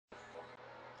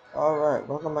Alright,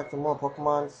 welcome back to more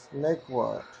Pokemon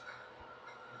Snakewood.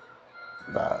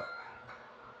 But,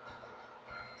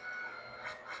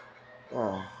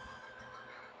 uh,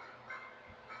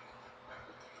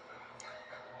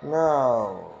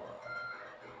 no.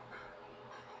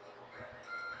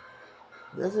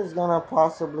 This is gonna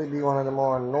possibly be one of the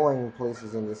more annoying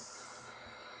places in this.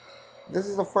 This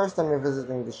is the first time you're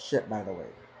visiting this ship, by the way.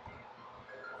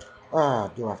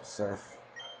 Do have to surf.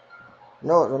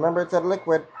 No, remember it said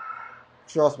liquid.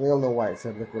 Trust me, you'll know why it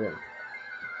said liquid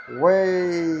in.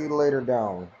 Way later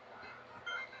down.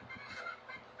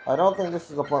 I don't think this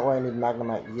is the point where I need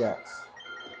Magnemite yet.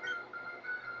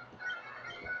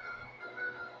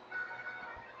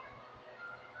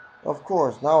 Of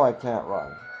course, now I can't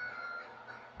run.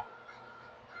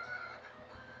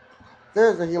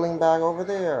 There's a healing bag over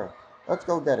there. Let's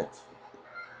go get it.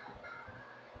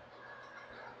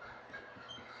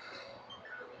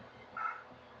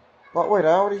 But wait, I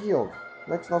already healed.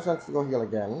 Makes no sense to go heal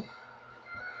again.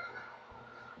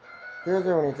 Here's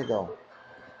where we need to go.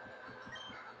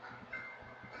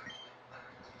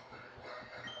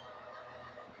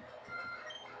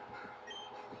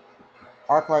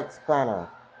 Arc-Light Spanner.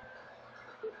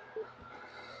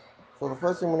 So the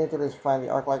first thing we need to do is find the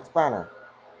Arc-Light Spanner.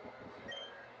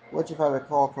 Which, if I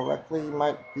recall correctly,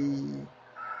 might be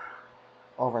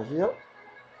over here.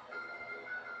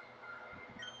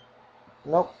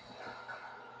 Nope.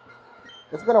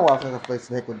 It's been a while since I played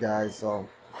Snakewood, guys, so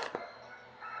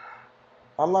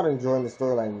I'm not enjoying the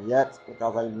storyline yet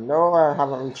because I know I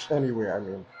haven't reached anywhere. I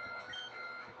mean,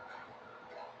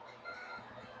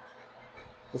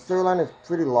 the storyline is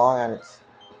pretty long and it's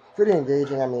pretty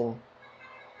engaging. I mean,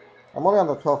 I'm only on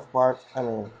the 12th part. I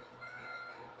mean,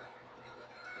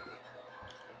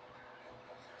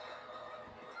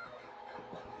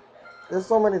 there's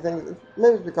so many things.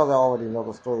 Maybe it's because I already know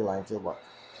the storyline too, but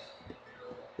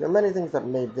there are many things that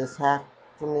made this hack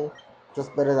for me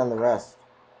just better than the rest.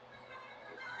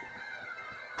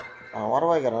 Why do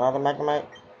I get another Magnemite?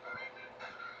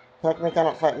 Pikmin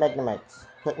cannot fight Magnemites.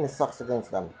 Pikmin sucks against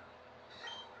them.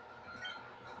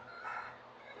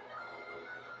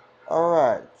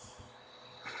 Alright.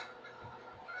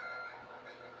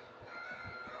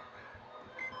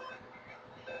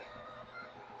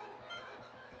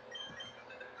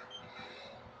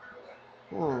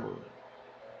 Hmm.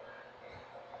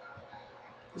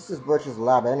 This is Birch's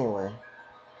lab anyway.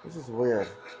 This is weird.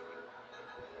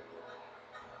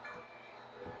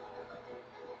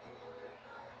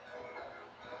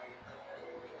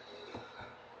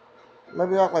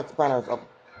 Maybe act like Spanner's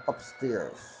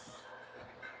upstairs.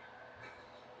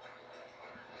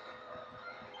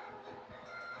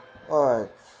 Alright.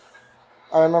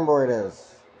 I remember where it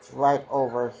is. It's right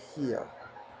over here.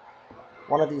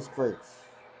 One of these crates.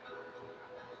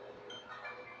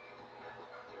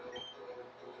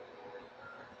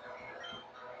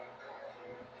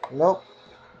 Nope.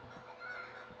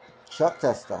 Chuck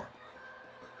tester.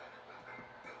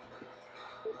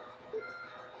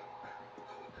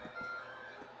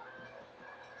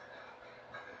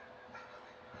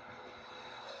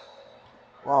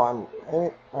 Wow,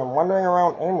 I'm wandering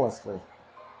around aimlessly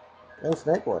in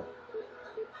Snakewood.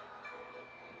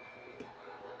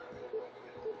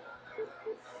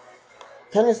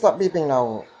 Can you stop beeping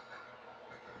now?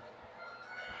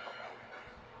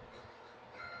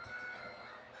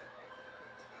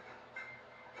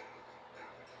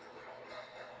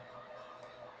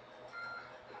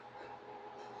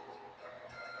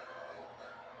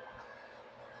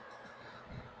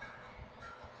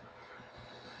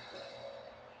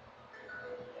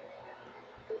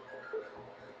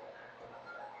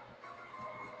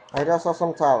 I just saw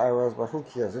some tile errors, but who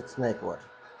cares? It's Snakewood.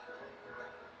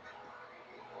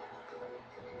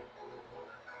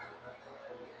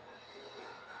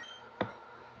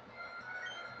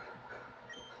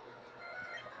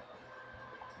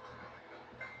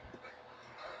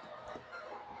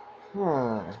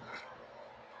 Hmm.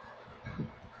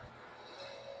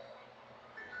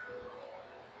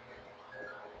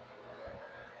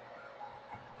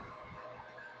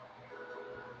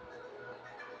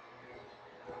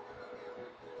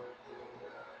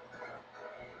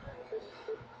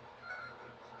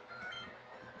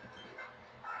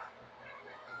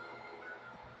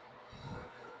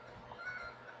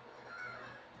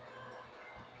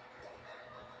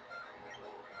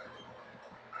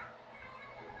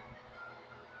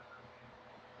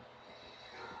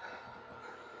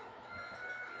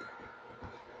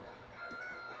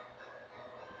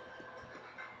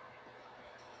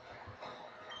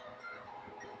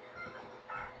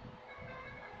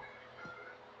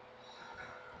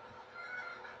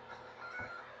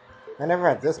 I never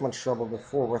had this much trouble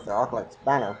before with the Arclight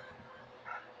Spanner.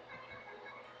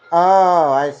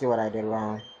 Oh, I see what I did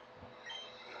wrong.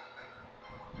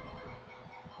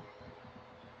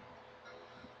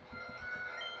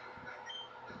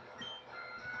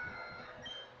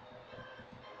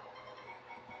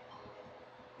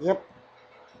 Yep,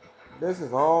 this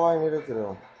is all I needed to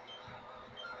do.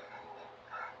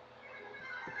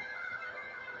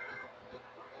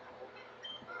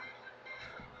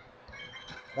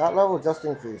 That level just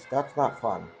increased. That's not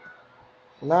fun.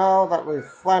 Now that we've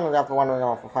finally after wandering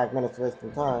on for 5 minutes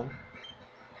wasting time.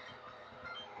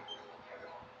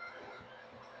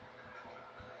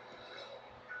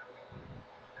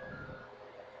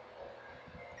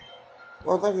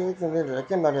 Well, thank you, Engineer. I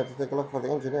came down here to take a look for the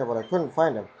engineer, but I couldn't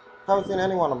find him. Haven't seen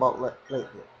anyone about lately.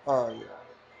 Yeah.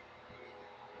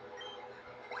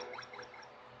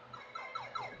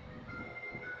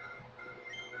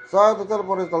 Sorry, the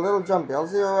teleport is a little jumpy. I'll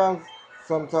see you around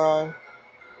sometime.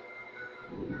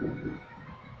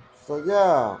 So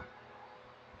yeah,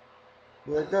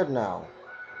 we're good now.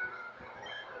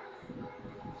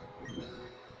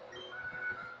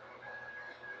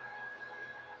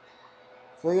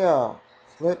 So yeah,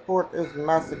 Slateport is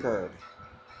massacred.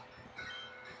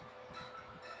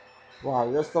 Wow,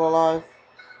 you're still alive?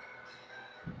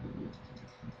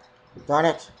 Darn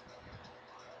it!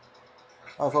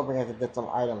 I was hoping I could get some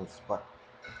items, but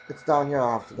it's down here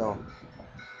I'll have to go.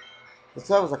 The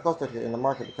servers are clustered here in the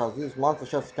market because these monster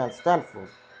chefs can't stand food.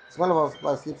 The smell of our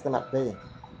supplies keeps them at bay.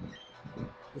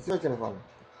 What's your uniform?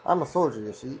 I'm a soldier,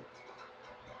 you see.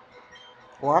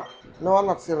 What? No, I'm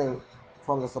not stealing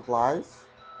from the supplies.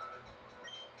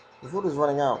 The food is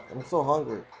running out. I'm so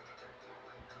hungry.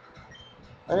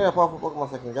 I need a powerful Pokemon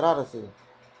so I can get out of here.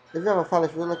 If you have a file,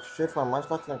 if you look straight from my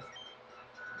stocks next.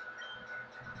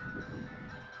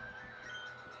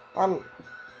 I'm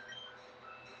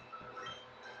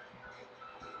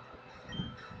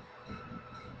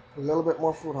a little bit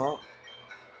more food, huh?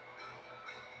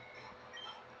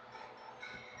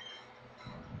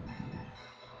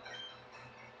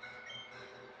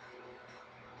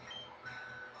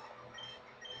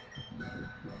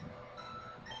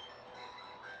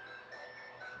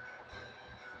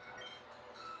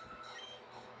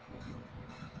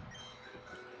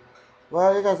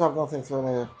 Well, you guys have nothing to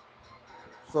me.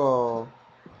 So,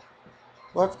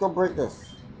 let's go break this.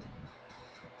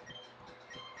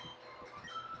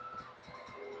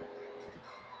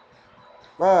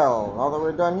 Well, now that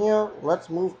we're done here, let's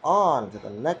move on to the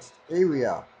next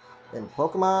area in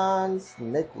Pokemon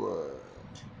Snakewood.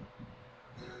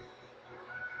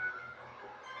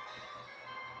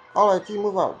 Alright, team,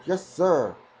 move out. Yes,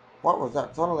 sir. What was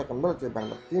that? Sounded like a military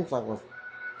band, but the theme song was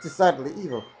decidedly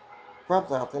evil.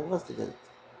 Perhaps I have to investigate.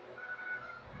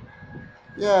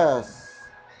 Yes.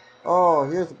 Oh,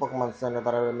 here's the Pokemon Center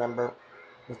that I remember.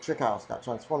 The Trick House got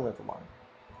transformed into one.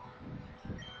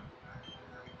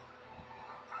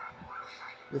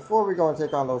 Before we go and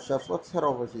take on those chefs, let's head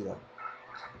over here.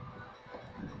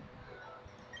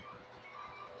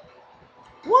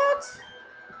 What?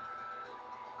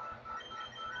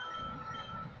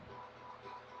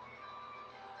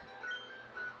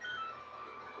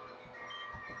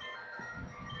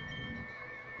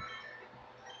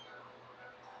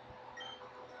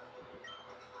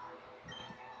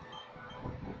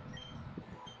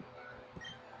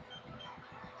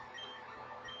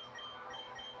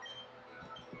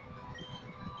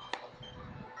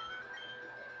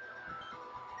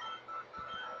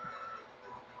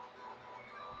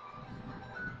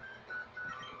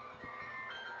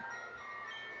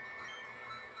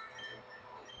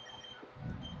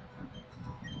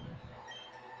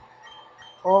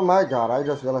 Oh my god, I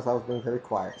just realized I was being very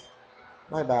quiet.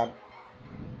 My bad.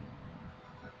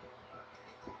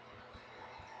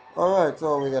 Alright,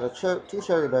 so we got two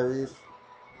cherry berries,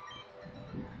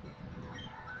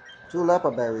 two leper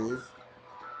berries,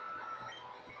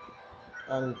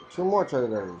 and two more cherry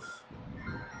berries.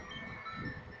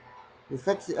 We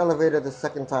fixed the elevator the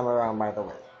second time around, by the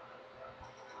way.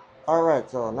 Alright,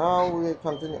 so now we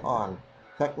continue on.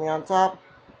 Peck me on top.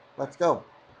 Let's go.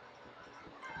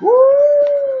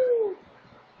 Woo!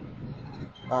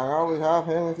 And now we have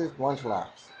him with his lunch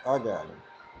laps. Again.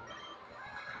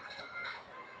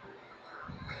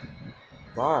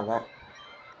 Darn that.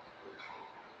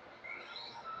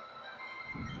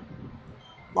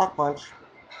 Block punch.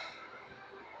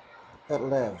 It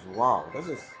lives. Wow, this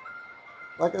is,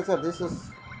 like I said, this is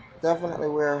definitely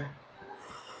where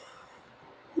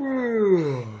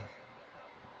the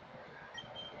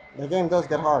game does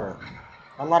get harder.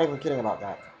 I'm not even kidding about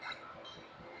that.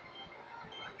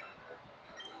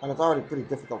 And it's already pretty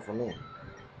difficult for me.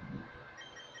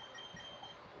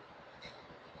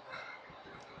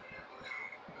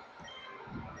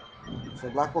 So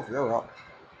Black Wolf, you're up.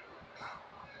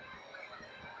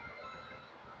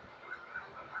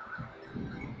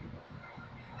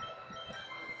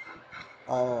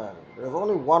 There's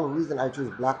only one reason I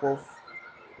choose Black Wolf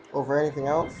over anything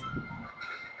else.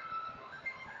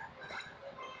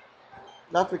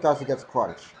 That's because he gets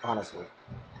crunch, honestly.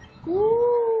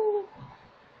 Woo!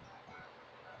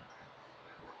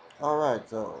 Alright,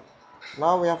 so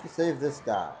now we have to save this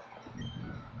guy.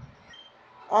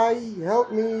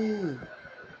 Help me!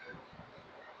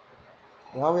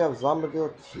 Now we have Zombie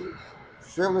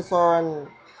Shrivelsaur, and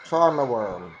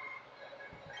Charmaworm.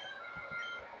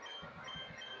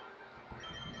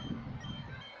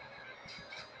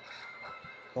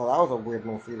 Well, that was a weird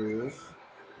move for you to use.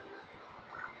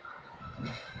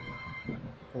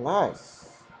 Nice.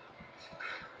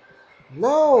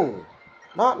 No!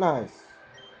 Not nice.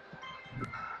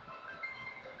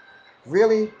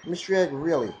 Really? Mystery Egg,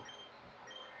 really?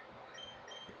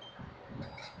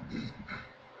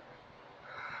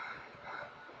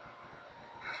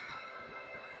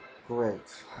 Great.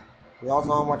 We all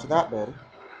saw how much that did.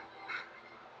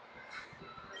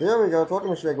 Here we go. Told you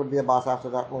Mystery Egg would be a boss after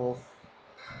that move.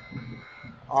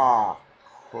 Ah,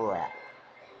 crap.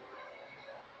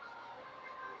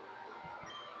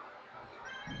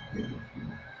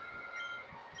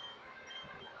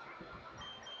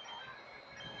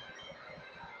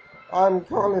 I'm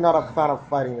currently not a fan of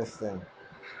fighting this thing.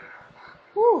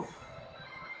 Whew.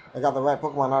 I got the right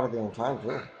Pokemon out of the in time,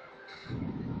 too.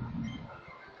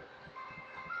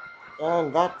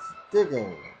 And that's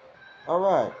digging.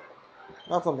 Alright.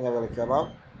 Not something I really care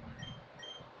about.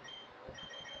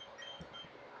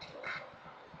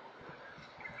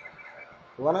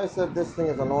 When I said this thing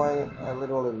is annoying, I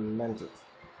literally meant it.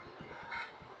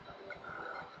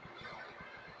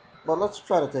 But let's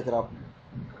try to take it up.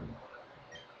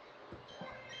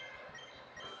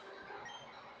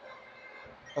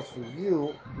 As for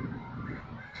you,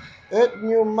 it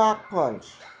knew Mach Punch.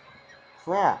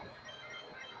 Crap.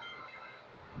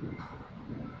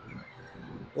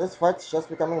 This fight's just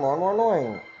becoming more and more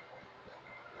annoying.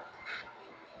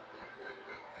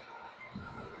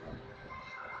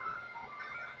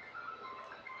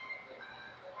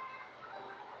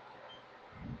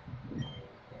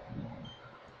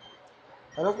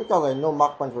 And that's because I know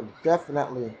Mach Punch would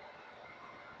definitely...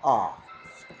 Ah,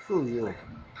 screw you.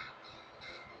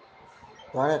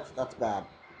 Darn it, that's bad.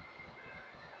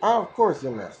 And of course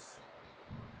you miss.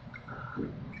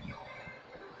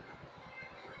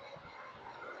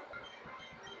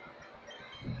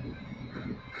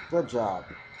 Good job.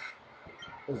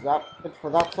 Is that it for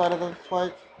that side of the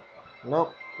fight?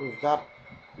 Nope. We've got...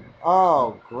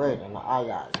 Oh, great, an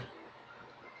eye.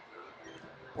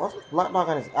 What's with Black Dog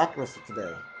and his accuracy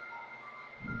today?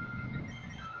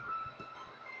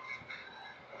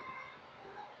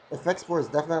 Effects 4 is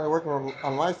definitely working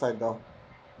on my side, though.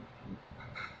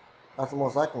 That's the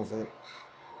most I can say. Of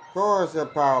course you're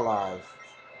paralyzed.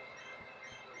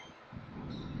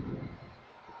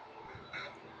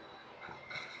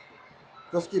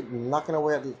 Just keep knocking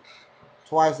away at these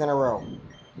twice in a row.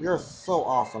 You're so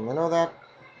awesome, you know that?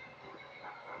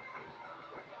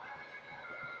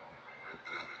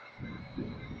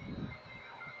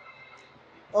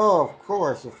 Oh, of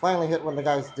course, you finally hit when the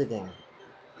guy's digging.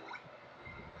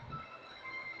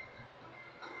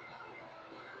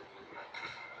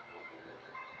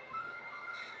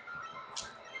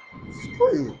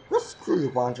 Screw you. Just screw you,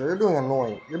 Boncher. You're doing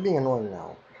annoying. You're being annoying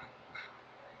now.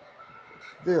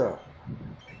 There.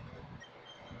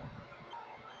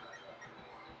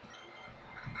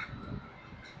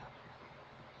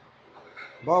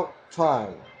 About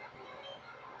time.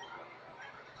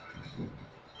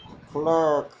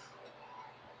 Clerk.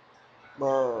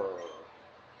 Brr.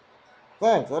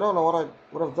 Thanks. I don't know what I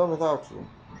would have done without you.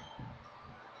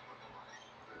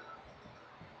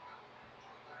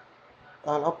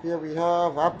 And up here we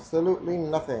have absolutely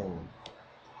nothing.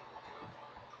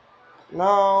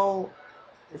 Now,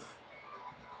 if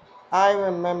I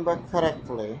remember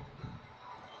correctly,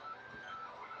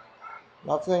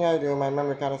 not saying I do, my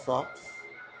memory kind of sucks.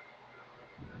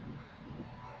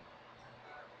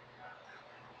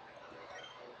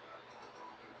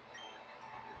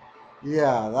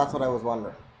 Yeah, that's what I was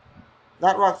wondering.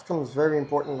 That rock becomes very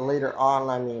important later on.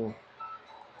 I mean,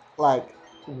 like,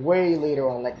 way later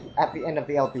on, like at the end of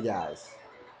the LP, guys.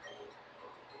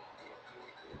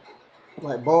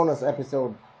 Like, bonus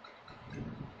episode.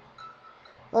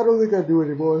 I don't think I do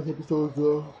any bonus episodes,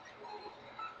 though.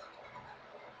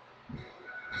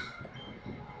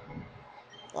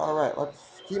 Alright, let's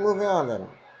keep moving on then.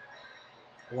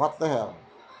 What the hell?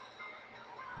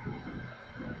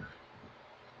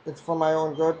 It's for my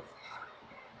own good.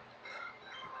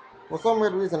 For some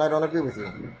weird reason, I don't agree with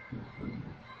you.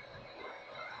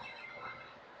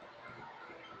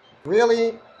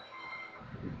 Really?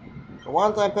 The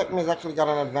one time Pikmin's actually got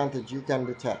an advantage you can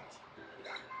detect.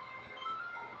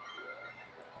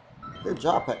 Good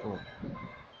job, Pikmin.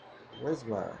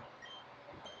 Whismer.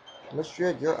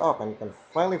 Mystery, you're up and you can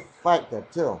finally fight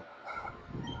that too.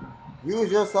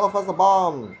 Use yourself as a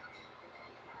bomb.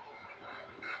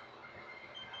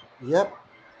 Yep.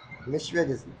 Mystery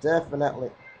is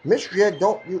definitely. Mystery,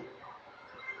 don't you.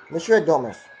 Mystery, don't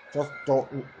miss. Just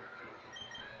don't.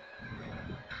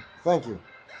 Thank you.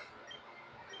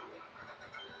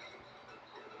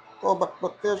 Oh,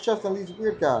 but there's just and these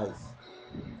weird guys.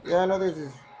 Yeah, I know this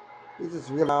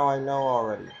is real now. I know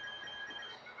already.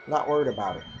 Not worried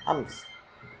about it. I'm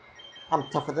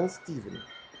tougher than Steven.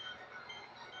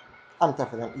 I'm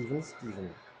tougher than even Steven.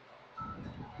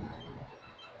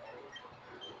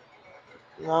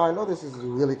 Now I know this is a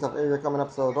really tough area coming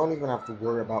up, so don't even have to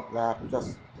worry about that.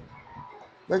 Just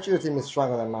make sure your team is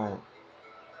stronger than mine.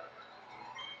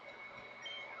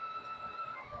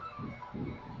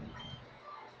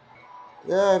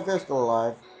 Yeah, if they're still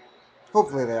alive.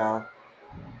 Hopefully they are.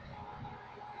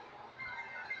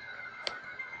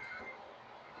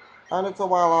 And it's a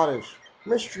wild outage.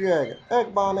 Mystery egg.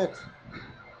 Egg bomb it.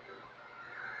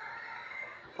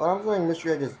 What I'm saying,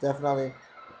 mystery egg is definitely.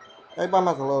 Egg bomb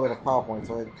has a little bit of power point,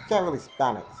 so you can't really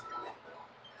spam it.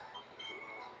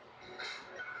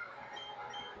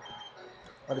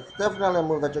 But it's definitely a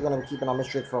move that you're going to be keeping on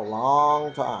mystery egg for a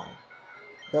long time.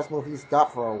 Best move he's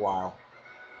got for a while.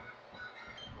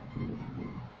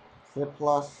 Flip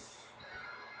plus.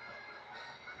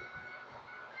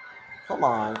 Come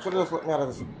on, should have just let me out of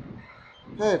this.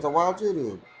 Hey, it's a wild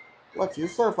Judy. Let you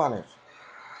surf on it.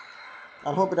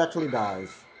 And hope it actually dies.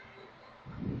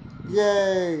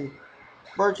 Yay!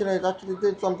 Fortunate actually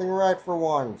did something right for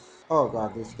once. Oh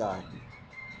god, this guy.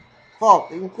 Fault,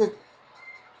 the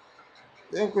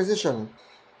Inquisition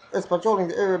is patrolling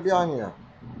the area beyond here.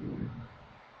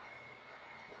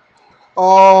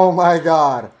 Oh my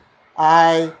god.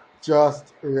 I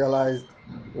just realized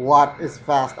what is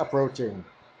fast approaching.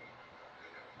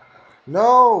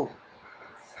 No!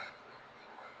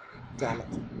 Damn it.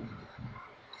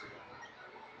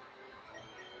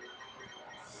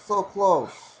 So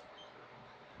close.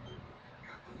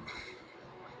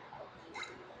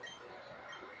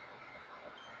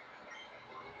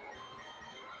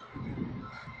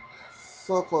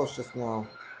 So close just now.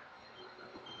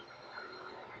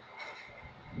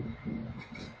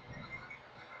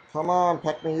 Come on,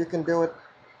 Peckman, you can do it.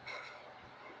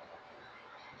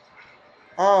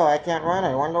 Oh, I can't run.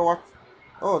 I wonder what.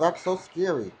 Oh, that's so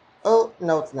scary. Oh,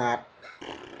 no, it's not.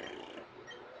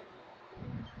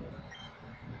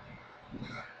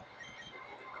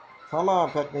 Come on,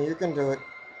 Peckman, you can do it.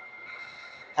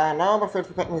 And now I'm afraid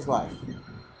for Peckman's life.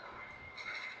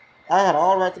 I had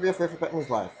all right to be afraid for Peckman's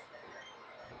life.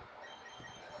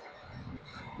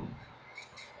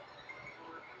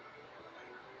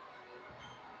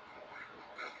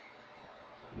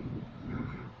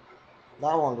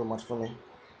 That won't do much for me.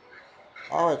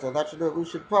 Alright, so that should do it. We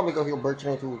should probably go heal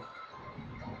Birchane too.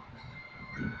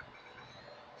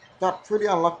 Got pretty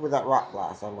unlucky with that rock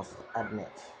blast, I must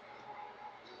admit.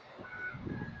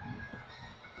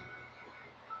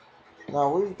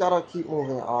 Now we've got to keep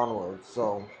moving onward,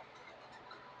 so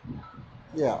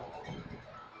yeah.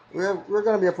 We're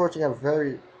going to be approaching a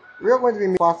very... We're going to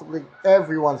be possibly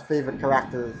everyone's favorite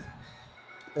characters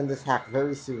in this hack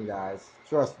very soon, guys.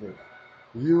 Trust me.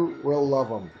 You will love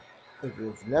them. If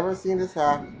you've never seen this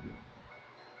hack...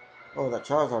 Oh, that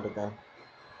Charizard again.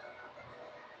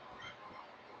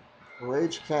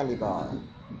 Rage Candy Bar.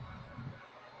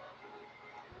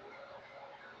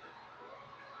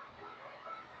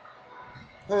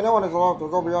 Hey, no one is allowed to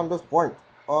go beyond this point.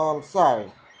 Sorry.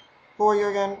 Who are you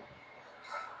again?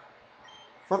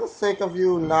 For the sake of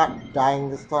you not dying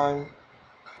this time,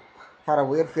 had a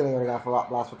weird feeling when I got for Rock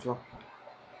Blast with you.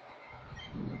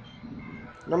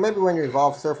 Now maybe when you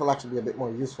evolve, Surf will actually be a bit more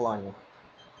useful on you.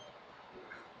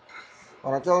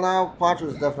 But until now, Poncho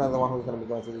is definitely the one who's going to be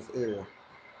going through this area.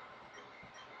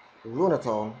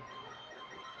 Lunatone.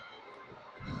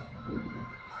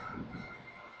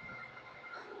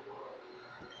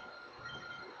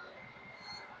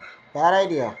 Bad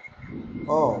idea.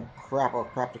 Oh, crap, oh,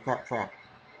 crap, to crap, crap.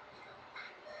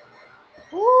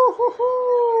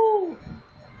 Woo-hoo-hoo!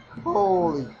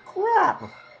 Holy crap!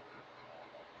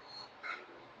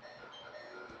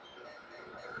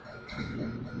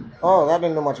 Oh, that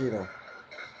didn't do much either.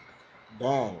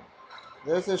 Dang.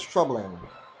 This is troubling.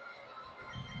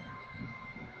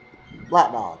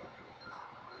 Black Dog.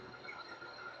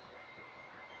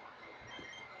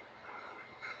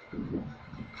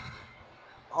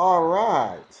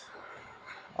 Alright.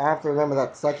 I have to remember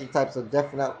that psychic types are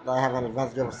definite. I have an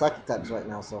advantage over psychic types right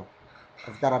now, so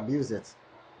I've got to abuse it.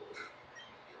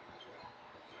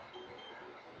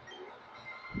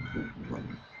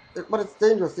 But it's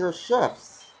dangerous. They're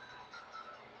chefs.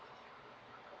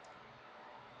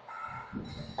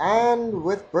 And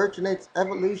with Birchinate's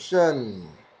evolution,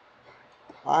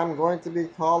 I'm going to be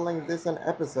calling this an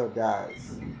episode,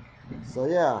 guys. So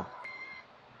yeah,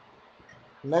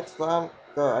 next time,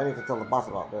 I need to tell the boss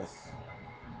about this.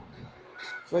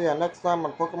 So yeah, next time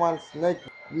on Pokemon Snake,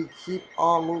 we keep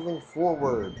on moving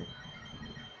forward.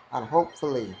 And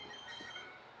hopefully,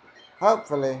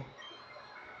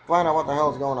 find out what the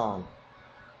hell is going on.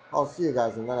 I'll see you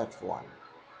guys in the next one.